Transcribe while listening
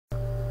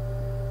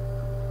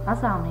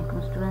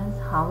Assalamualaikum students,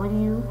 how are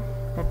you?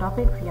 The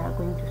topic we are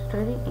going to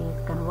study is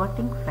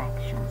converting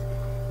fractions.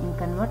 In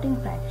converting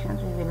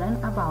fractions, we will learn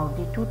about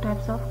the two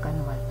types of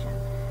conversion.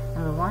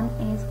 Number one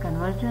is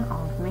conversion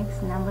of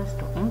mixed numbers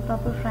to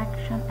improper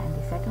fraction, and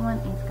the second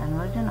one is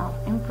conversion of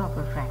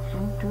improper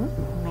fraction to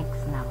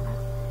mixed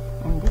numbers.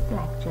 In this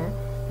lecture,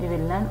 we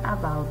will learn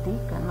about the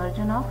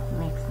conversion of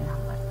mixed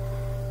numbers.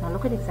 Now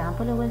look at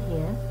example over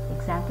here.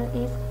 Example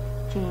is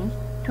change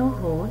 2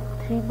 whole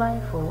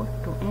 3/4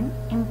 to an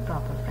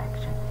improper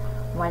fraction.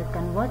 While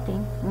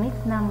converting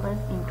mixed numbers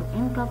into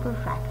improper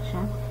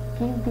fraction,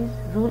 keep this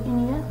rule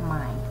in your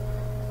mind.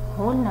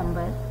 Whole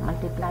number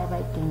multiply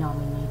by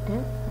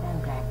denominator, then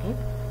bracket,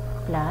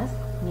 plus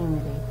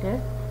numerator,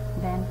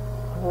 then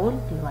whole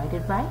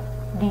divided by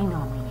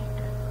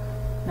denominator.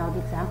 Now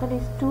the example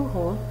is 2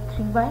 whole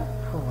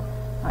 3/4.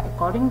 Now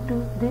according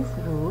to this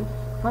rule,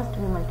 first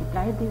we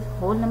multiply this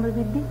whole number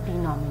with the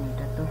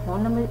denominator. The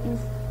whole number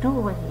is 2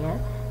 over here,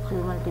 so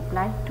we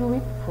multiply 2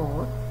 with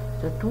 4.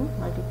 So 2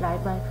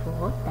 multiplied by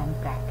 4, then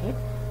bracket,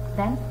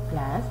 then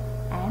plus,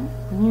 and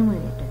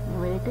numerator.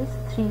 Numerator is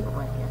 3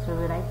 over here, so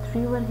we write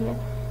 3 over here,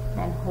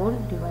 then whole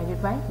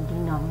divided by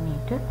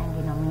denominator, and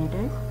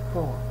denominator is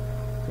 4.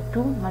 So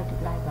 2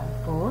 multiplied by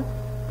 4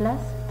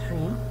 plus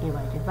 3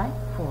 divided by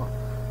 4.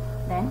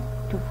 Then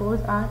 2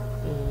 4s are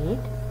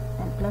 8,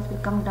 then plus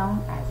will come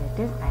down as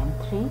it is, and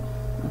 3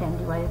 then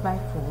divided by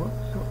 4.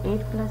 So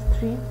 8 plus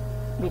 3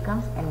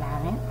 becomes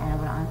 11, and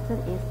our answer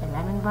is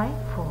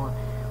 11/4.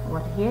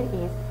 Over here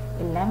is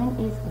 11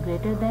 is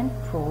greater than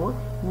 4,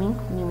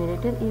 means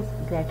numerator is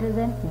greater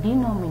than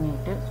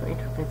denominator, so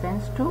it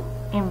represents to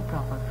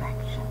improper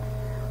fraction.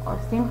 Or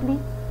simply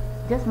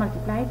just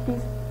multiply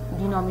this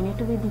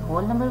denominator with the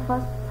whole number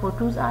first. 4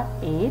 2s are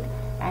 8,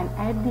 and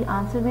add the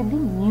answer with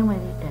the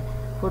numerator.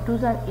 4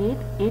 2s are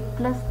 8, 8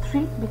 plus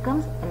 3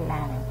 becomes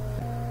 11.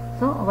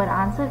 So our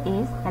answer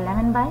is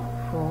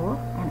 11/4,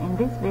 and in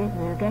this way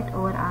we will get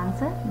our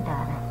answer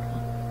directly.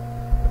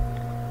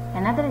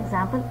 Another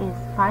example is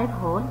 5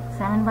 whole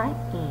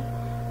 7/8.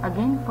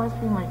 Again,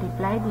 first we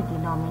multiply the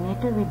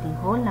denominator with the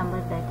whole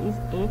number, that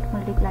is 8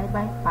 multiplied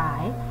by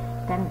 5,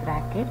 then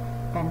bracket,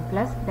 then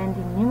plus, then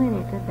the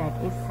numerator,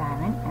 that is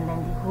 7, and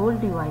then the whole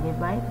divided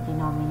by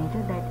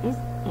denominator, that is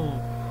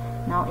 8.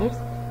 Now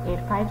it's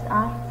 8 5s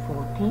are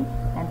 40,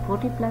 then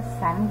 40 plus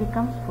 7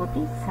 becomes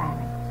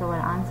 47. So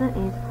our answer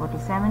is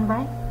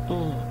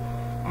 47/8.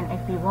 And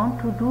if we want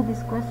to do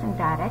this question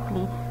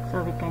directly,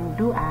 so we can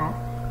do as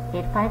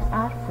 8 5s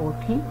are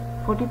 40,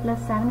 40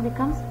 plus 7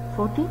 becomes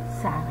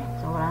 47.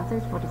 So our answer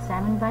is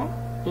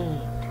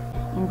 47/8.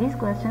 In this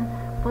question,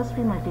 first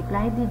we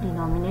multiply the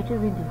denominator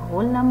with the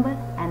whole number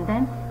and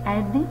then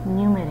add the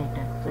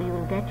numerator. So you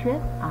will get your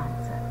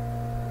answer.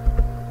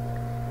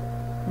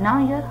 Now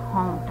your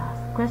home task.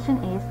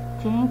 Question is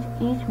change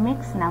each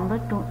mixed number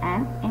to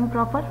an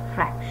improper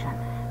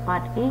fraction.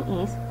 Part A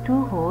is 2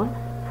 whole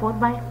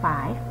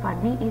 4/5, part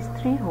B is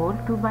 3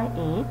 whole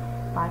 2/8,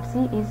 part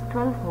C is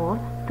 12 whole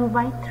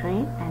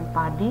 2/3, and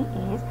part D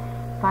is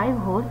 5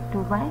 whole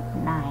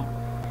 2/9.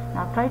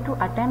 Now try to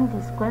attempt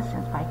these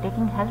questions by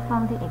taking help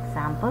from the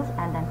examples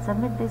and then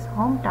submit this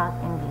home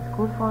task in the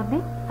school for the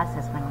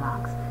assessment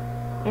marks.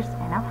 It's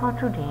enough for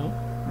today.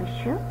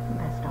 Wish you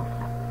best of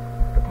luck.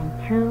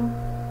 Thank you.